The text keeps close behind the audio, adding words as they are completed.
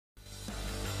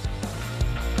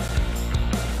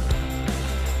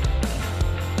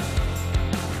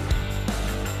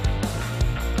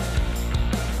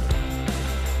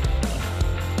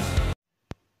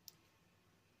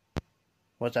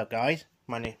What's up, guys?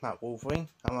 My name is Matt Wolverine.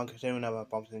 I'm going to do another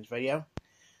Bobson's video.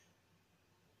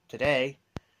 Today,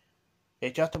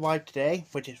 it just arrived today,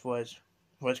 which was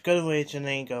good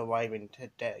originally arriving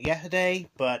yesterday,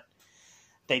 but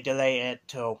they delayed it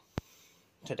till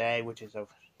today, which is so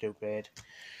stupid.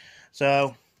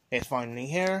 So it's finally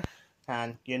here,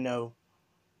 and you know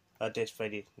the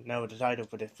title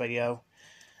for this video,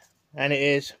 and it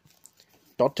is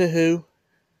Doctor Who: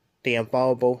 The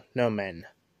Abominable Snowmen.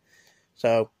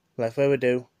 So, without further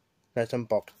ado, let's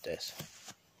unbox this.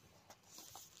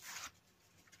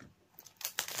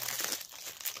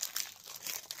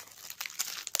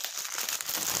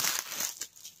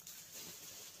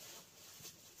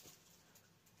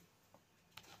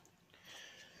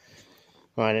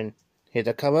 Right, and here's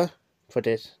a cover for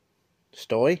this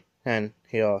story, and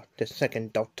here are the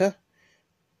second Doctor,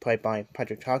 played by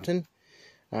Patrick Charlton,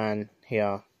 and here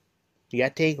are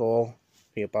Yeti, or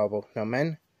the Abominable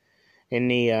Snowmen, in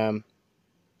the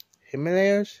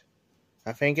Himalayas,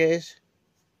 I think it is.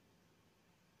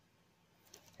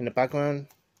 In the background,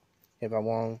 if I'm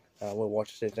wrong, we'll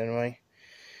watch this anyway.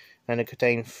 And it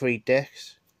contains 3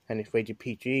 discs, and it's rated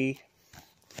PG.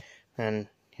 And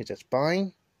here's a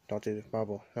spine, Dr.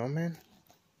 Abominable Snowman.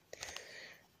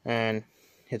 And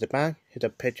here's a back, here's the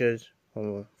pictures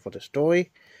for the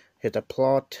story. Here's the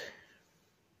plot.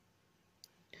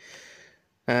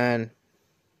 And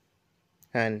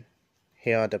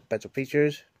here are the special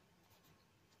features.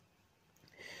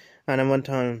 And the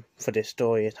runtime for this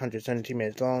story is 170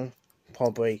 minutes long,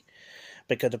 probably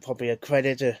because the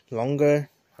credits are longer,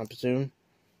 I presume,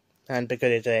 and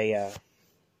because it's a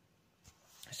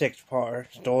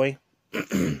 6-part story.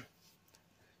 And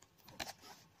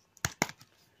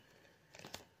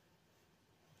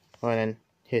then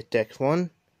here's Dex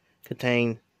 1,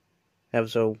 contain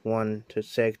episode 1 to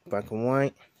 6 black and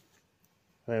white,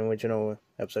 and original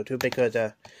episode 2, because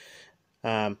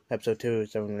episode 2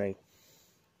 is only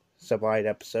survived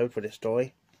episode for this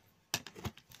story.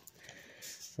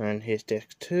 And here's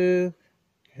disc 2,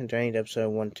 contains episode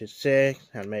 1 to 6,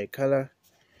 animated color.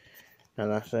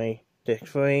 And lastly, disc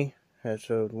 3,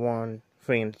 episode 1,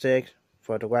 3 and 6,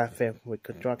 photographic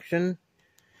reconstruction,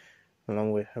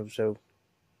 along with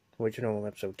original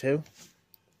episode 2.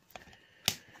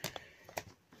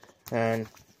 And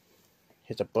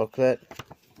here's a booklet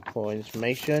for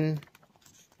information.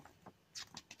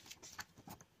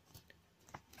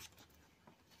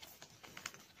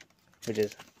 Which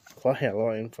is quite a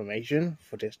lot of information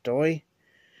for this story.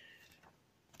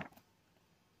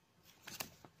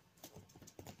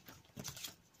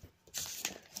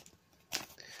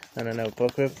 And another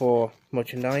booklet for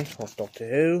merchandise of Doctor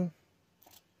Who.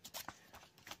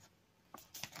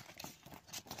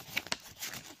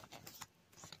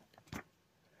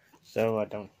 So I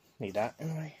don't need that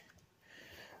anyway.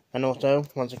 And also,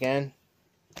 once again,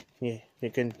 you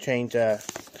can change the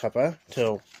cover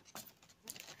to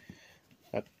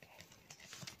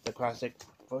the classic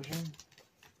version.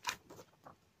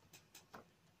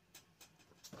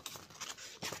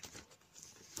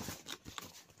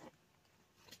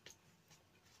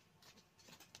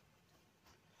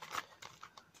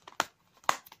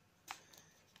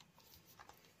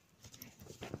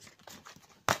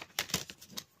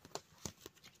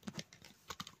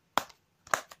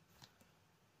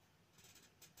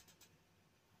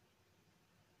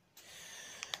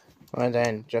 And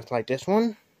then, just like this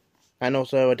one. And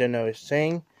also, I don't know it's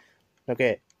saying,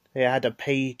 okay, it had a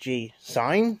PG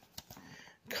sign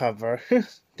cover,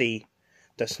 the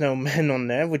snowman on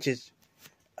there, which is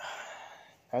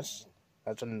that's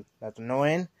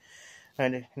annoying.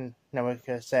 And now it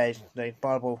can say the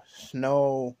Bible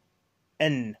Snowmen.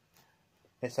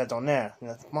 It says on there, and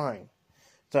that's fine.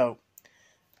 So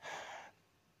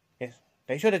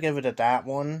they should have given it that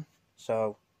one.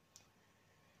 So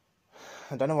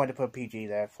I don't know why they put PG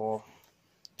there for.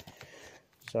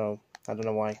 So, I don't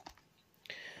know why.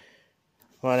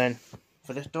 Well then,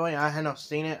 for this story, I had not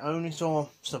seen it. I only saw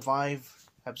Survive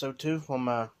episode 2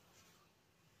 from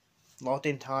Lost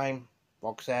in Time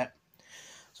box set.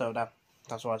 So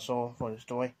that's what I saw for the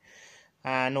story.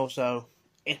 And also,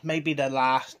 it may be the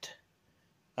last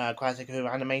Classic Who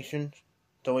animation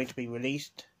story to be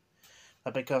released.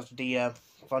 Because of the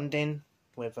funding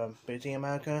with Busy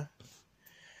America.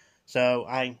 So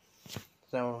I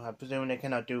presume they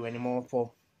cannot do any more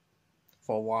for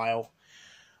a while,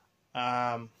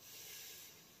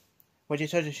 which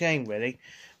is such a shame, really,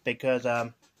 because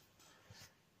not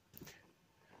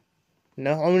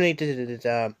only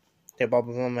the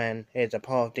Abominable Man is a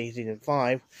part of the season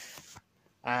 5,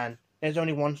 and there's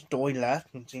only one story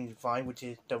left in season 5, which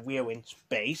is the Wheel in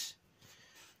Space.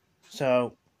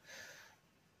 So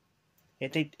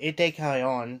if they carry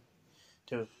on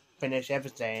to finish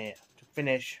everything,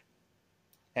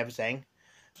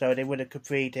 so they would have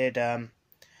completed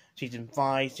season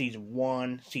 5, season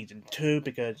 1, season 2,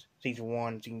 because season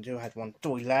 1, season 2 has one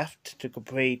story left to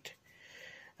complete,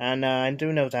 and I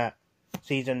do know that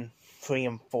season 3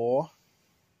 and 4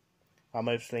 are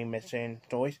mostly missing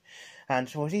stories, and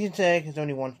for season 6 there's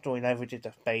only one story left, which is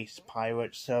the space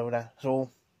pirates, so that's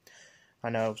all I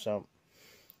know, so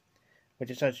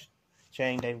which is such a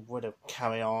shame. They would have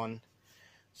carried on,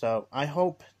 so I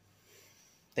hope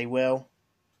they will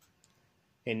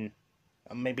in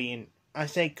maybe in I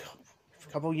say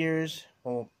a couple years,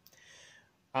 or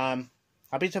I'll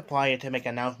be surprised to make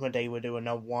an announcement they will do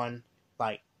another one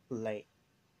like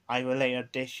either later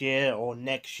this year or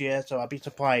next year, so I'll be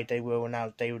surprised they will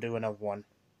announce they will do another one.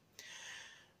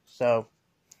 So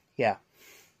yeah,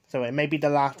 so it may be the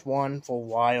last one for a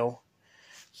while,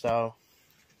 so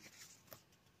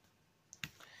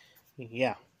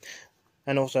yeah.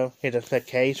 And also here's a slip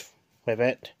case with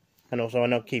it, and also I'm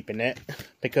not keeping it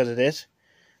because of this.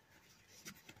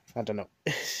 I don't know.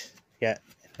 Yeah,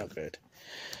 it's not good.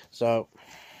 So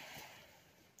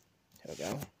here we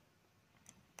go.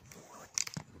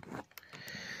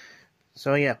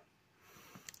 So yeah,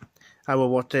 I will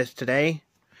watch this today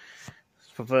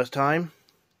for the first time,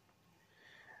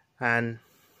 and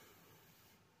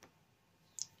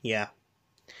yeah,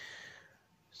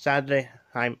 sadly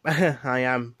I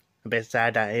am a bit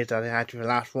sad that it is actually the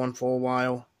last one for a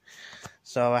while,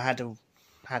 so I had to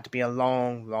be a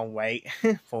long wait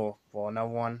for another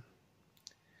one.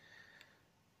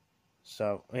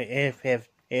 So if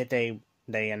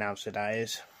they announce it, that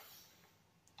is.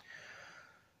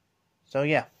 So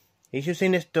yeah, if you've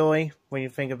seen this story, what you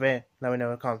think of it, let me know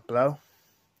in the comments below.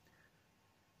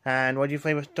 And what's your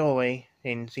favourite story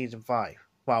in season 5?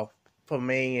 Well, for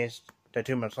me, it's the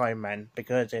Tomb of Snowmen,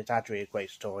 because it's actually a great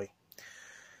story.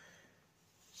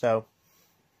 So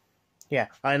yeah,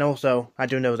 and also I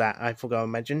do know that I forgot to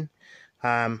mention,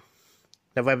 the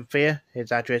Web of Fear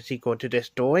is actually a sequel to this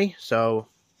story, so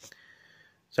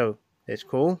it's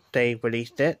cool. They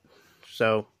released it,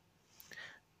 so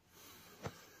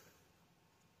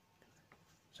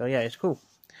yeah, it's cool.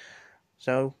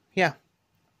 So yeah,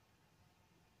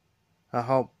 I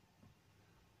hope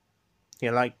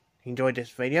you enjoyed this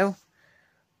video.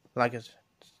 Like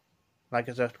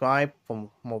and subscribe for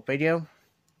more video.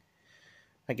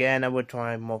 Again, I would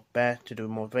try my best to do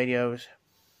more videos.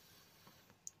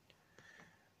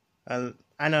 And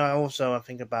I also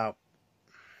think about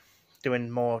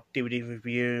doing more DVD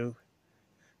review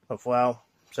as well.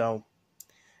 So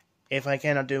if I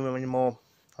cannot do any more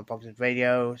unboxing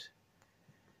videos,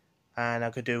 and I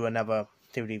could do another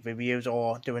DVD reviews,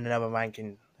 or doing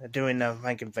ranking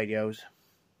videos,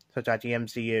 such as the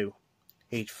MCU,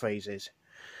 each phases.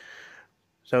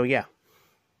 So yeah,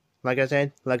 like I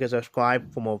said, like and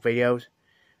subscribe for more videos.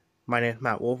 My name is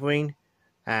Matt Wolverine,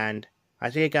 and I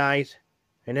see you guys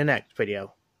in the next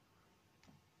video.